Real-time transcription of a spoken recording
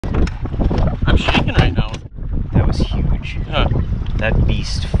That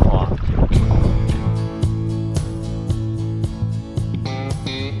beast fought.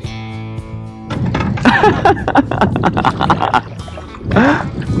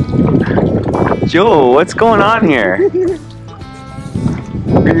 Joe, what's going on here?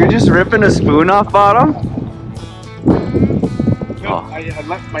 Are you just ripping a spoon off bottom? No, oh. I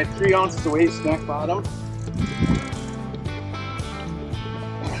left my 3 ounces of weight snack bottom.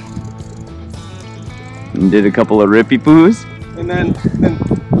 And did a couple of rippy poos? And then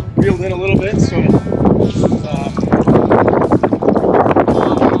reeled in a little bit, so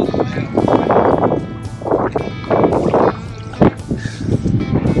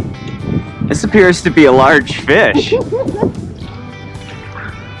this appears to be a large fish.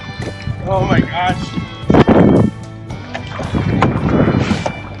 Oh my gosh.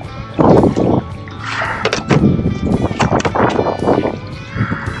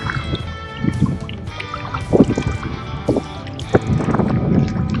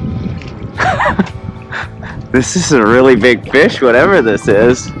 This is a really big fish, whatever this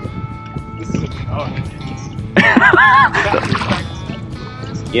is. This is a canoe.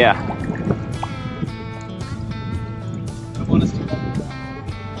 Yeah.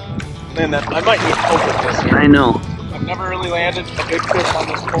 Man, I might need help with this here. I know. I've never really landed a big fish on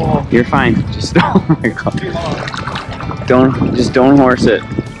this pole. You're fine. Just oh my god. Too long. Don't horse it.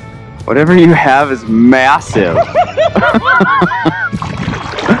 Whatever you have is massive.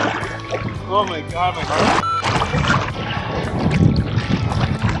 Oh my god, my heart.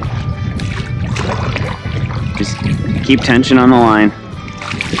 Just keep tension on the line.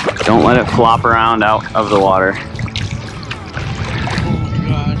 Don't let it flop around out of the water.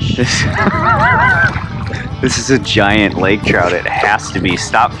 This is a giant lake trout. It has to be.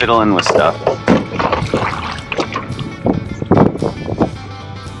 Stop fiddling with stuff.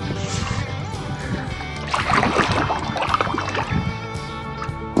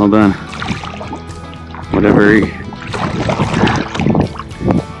 Well done. Whatever.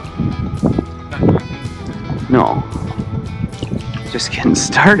 No. Just getting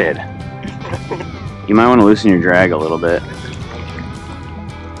started. You might want to loosen your drag a little bit.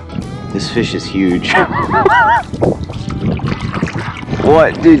 This fish is huge.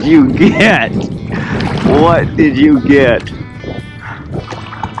 What did you get? What did you get?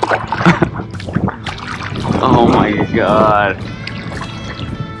 Oh my god.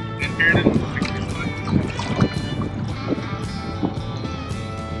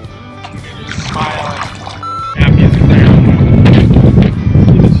 Happy as a clown.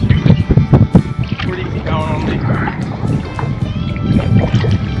 It is huge. 40 feet down only.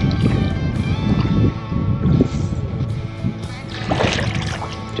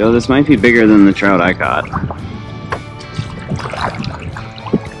 Joe, this might be bigger than the trout I caught.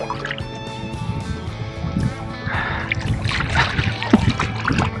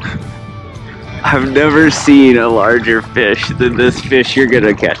 I've never seen a larger fish than this fish you're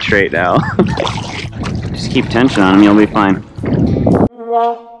gonna catch right now. Just keep tension on him, you'll be fine.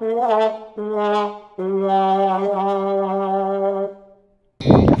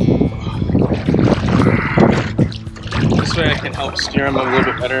 This way I can help steer him a little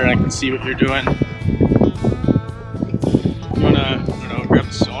bit better and I can see what you're doing. You wanna, I don't know, grab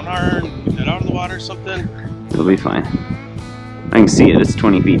the sonar and get out of the water or something? You'll be fine. I can see it, it's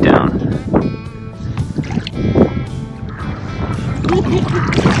 20 feet down.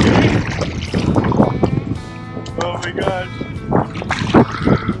 Oh my gosh.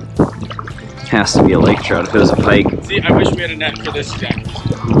 Has to be a lake trout if it was a pike. See, I wish we had a net for this exact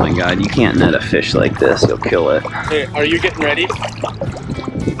reason. Oh my god, you can't net a fish like this, you'll kill it. Hey, are you getting ready?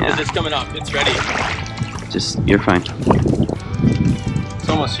 Yeah. It's coming up, it's ready. Just, you're fine. It's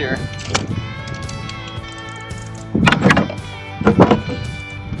almost here.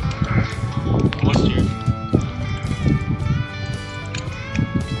 Almost here.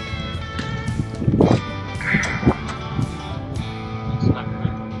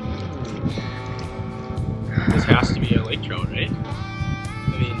 This has to be a lake trout, right? I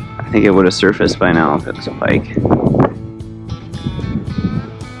mean, I think it would have surfaced by now if it was a pike.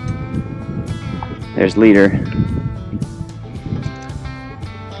 There's leader.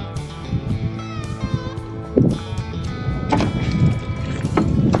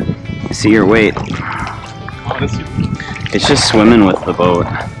 I see your weight. honestly. It's just swimming with the boat.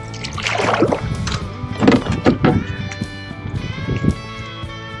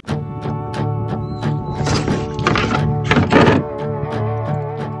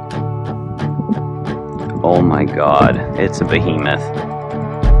 Oh my god, it's a behemoth.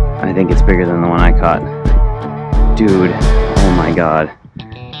 I think it's bigger than the one I caught. Dude, oh my god.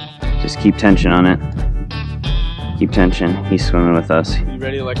 Just keep tension on it. Keep tension. He's swimming with us. You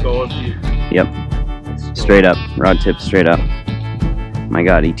ready to let go of you? Yep. Straight up. Rod tip straight up. My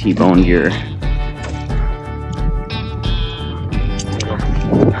God, he T-boned your...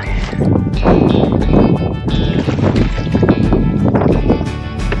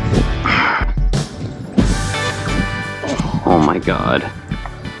 Oh my God.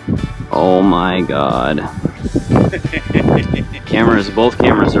 Oh my God. Both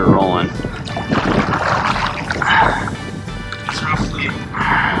cameras are rolling. It's roughly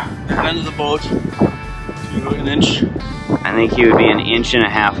the end of the boat to an inch. I think he would be an inch and a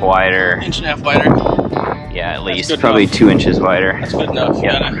half wider. Inch and a half wider? Yeah, at least. Probably enough. 2 inches wider. That's good enough.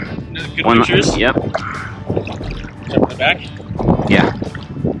 Yep. Good pictures? Yep. Jump in the back? Yeah.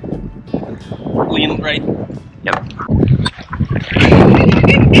 Lean right? Yep.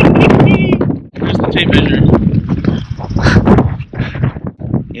 Where's the tape measure?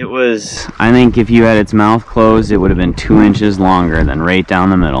 It was, I think if you had its mouth closed, it would have been 2 inches longer than right down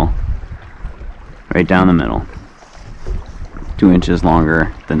the middle. Right down the middle. 2 inches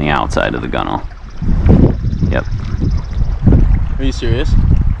longer than the outside of the gunnel. Yep. Are you serious?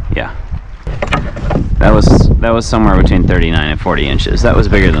 Yeah. That was somewhere between 39 and 40 inches. That was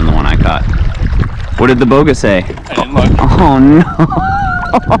bigger than the one I caught. What did the boga say? I didn't look. Oh no!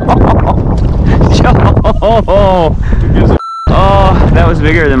 Joe! Oh, that was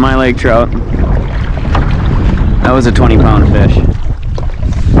bigger than my lake trout. That was a 20-pound fish.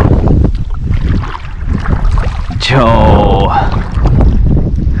 Joe!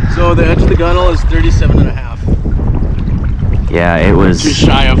 So the edge of the gunnel is 37 and a half. Yeah, it was... Just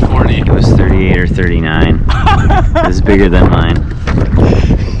shy of 40. It was 38 or 39. It was bigger than mine.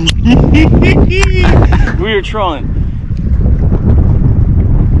 We were trolling.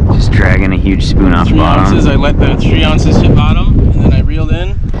 Just dragging a huge spoon off the bottom. 3 ounces, I let the 3 ounces hit bottom, and then I reeled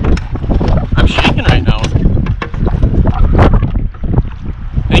in. I'm shaking right now.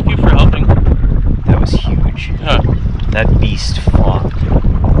 Thank you for helping. That was huge. Huh. That beast flopped.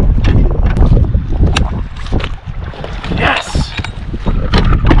 Yes!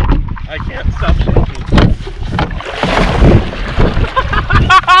 I can't stop.